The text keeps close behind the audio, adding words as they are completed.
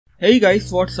Hey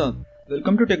guys, what's up?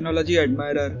 Welcome to Technology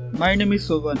Admirer. My name is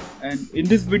Sovan and in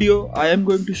this video I am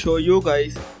going to show you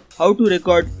guys how to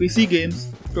record PC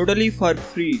games totally for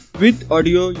free with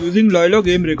audio using Lilo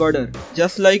Game Recorder,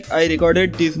 just like I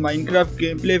recorded this Minecraft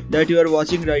gameplay that you are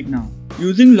watching right now.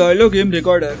 Using Lilo Game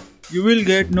Recorder, you will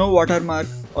get no watermark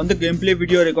on the gameplay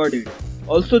video recorded.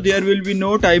 Also, there will be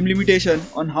no time limitation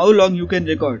on how long you can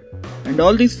record. And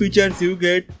all these features you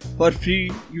get for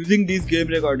free using this game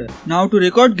recorder. Now to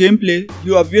record gameplay,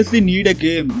 you obviously need a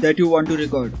game that you want to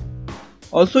record.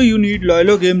 Also you need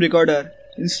Lilo Game Recorder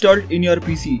installed in your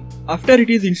PC. After it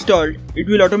is installed, it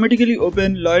will automatically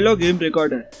open Lilo Game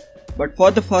Recorder, but for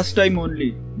the first time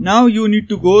only. Now you need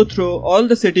to go through all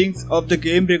the settings of the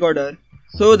game recorder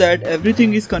so that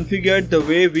everything is configured the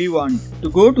way we want. To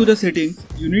go to the settings,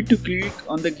 you need to click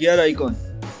on the gear icon.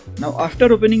 Now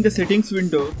after opening the settings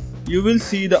window, you will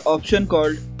see the option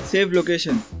called Save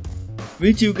Location,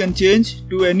 which you can change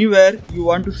to anywhere you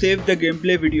want to save the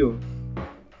gameplay video.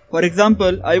 For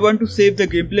example, I want to save the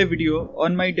gameplay video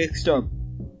on my desktop.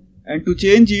 And to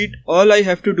change it, all I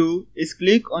have to do is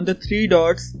click on the three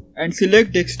dots and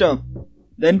select desktop.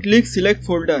 Then click select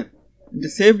folder. The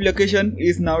save location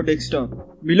is now desktop.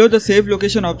 Below the save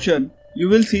location option, you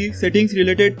will see settings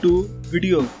related to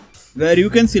video, where you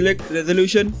can select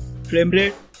resolution, frame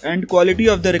rate and quality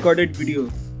of the recorded video.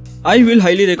 I will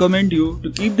highly recommend you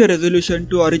to keep the resolution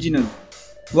to original.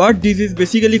 What this is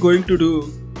basically going to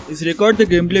do is record the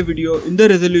gameplay video in the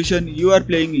resolution you are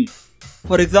playing it.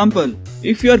 For example,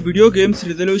 if your video game's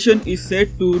resolution is set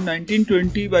to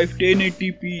 1920 by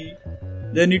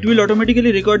 1080p, then it will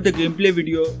automatically record the gameplay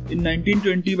video in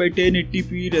 1920 by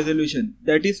 1080p resolution,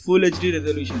 that is Full HD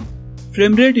resolution.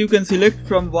 Frame rate you can select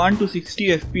from 1 to 60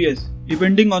 fps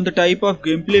depending on the type of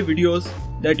gameplay videos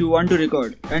that you want to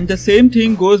record. And the same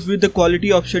thing goes with the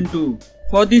quality option too.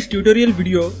 For this tutorial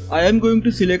video, I am going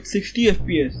to select 60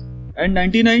 fps and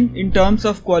 99 in terms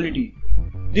of quality.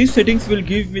 These settings will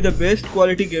give me the best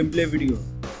quality gameplay video.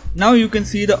 Now you can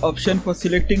see the option for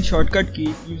selecting shortcut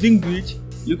key using which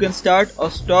you can start or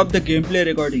stop the gameplay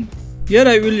recording. Here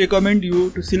I will recommend you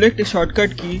to select a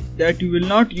shortcut key that you will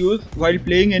not use while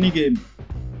playing any game.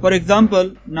 For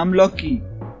example, numlock key,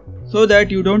 so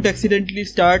that you don't accidentally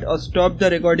start or stop the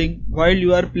recording while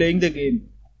you are playing the game.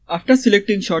 After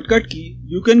selecting shortcut key,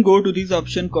 you can go to this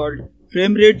option called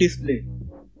frame rate display,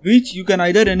 which you can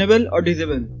either enable or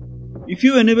disable. If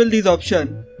you enable this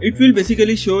option, it will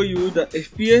basically show you the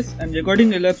FPS and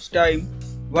recording elapsed time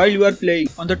while you are playing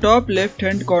on the top left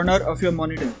hand corner of your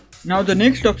monitor. Now the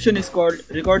next option is called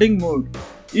recording mode.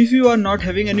 If you are not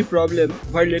having any problem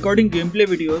while recording gameplay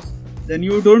videos, then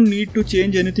you don't need to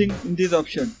change anything in this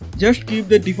option. Just keep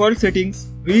the default settings,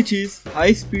 which is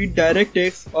high speed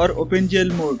DirectX or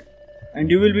OpenGL mode, and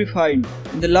you will be fine.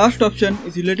 And the last option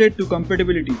is related to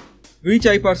compatibility, which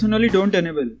I personally don't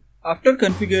enable. After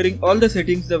configuring all the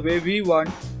settings the way we want,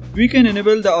 we can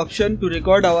enable the option to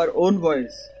record our own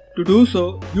voice. To do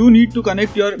so, you need to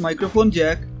connect your microphone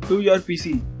jack to your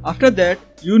PC. After that,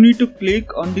 you need to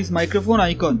click on this microphone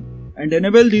icon and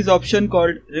enable this option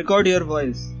called Record Your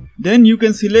Voice. Then you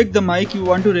can select the mic you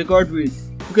want to record with.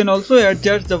 You can also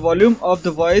adjust the volume of the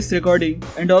voice recording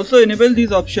and also enable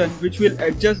this option which will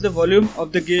adjust the volume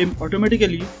of the game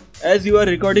automatically as you are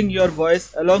recording your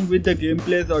voice along with the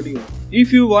gameplay's audio.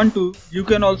 If you want to, you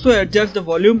can also adjust the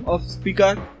volume of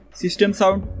speaker, system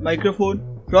sound, microphone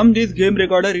from this game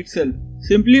recorder itself,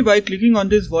 simply by clicking on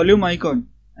this volume icon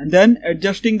and then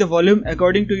adjusting the volume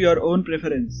according to your own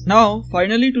preference. Now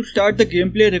finally, to start the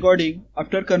gameplay recording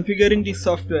after configuring this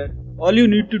software, all you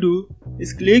need to do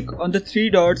is click on the three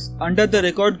dots under the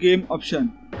record game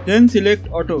option, then select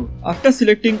auto. After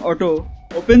selecting auto,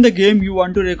 open the game you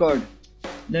want to record.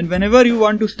 Then whenever you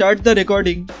want to start the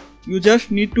recording, you just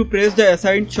need to press the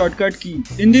assigned shortcut key.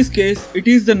 In this case, it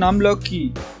is the numlock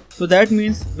key. So that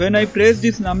means when I press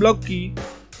this numlock key,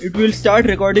 it will start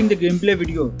recording the gameplay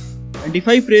video. And if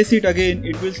I press it again,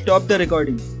 it will stop the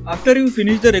recording. After you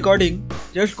finish the recording,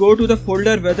 just go to the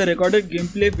folder where the recorded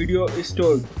gameplay video is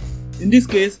stored. In this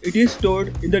case, it is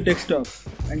stored in the desktop.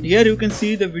 And here you can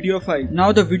see the video file.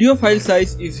 Now the video file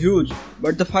size is huge,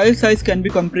 but the file size can be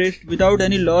compressed without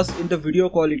any loss in the video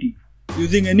quality,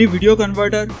 using any video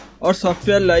converter or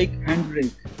software like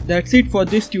Handbrake. That's it for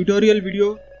this tutorial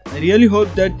video. I really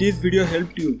hope that this video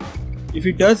helped you. If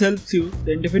it does help you,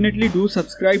 then definitely do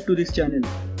subscribe to this channel.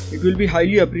 It will be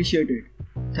highly appreciated.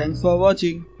 Thanks for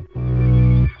watching.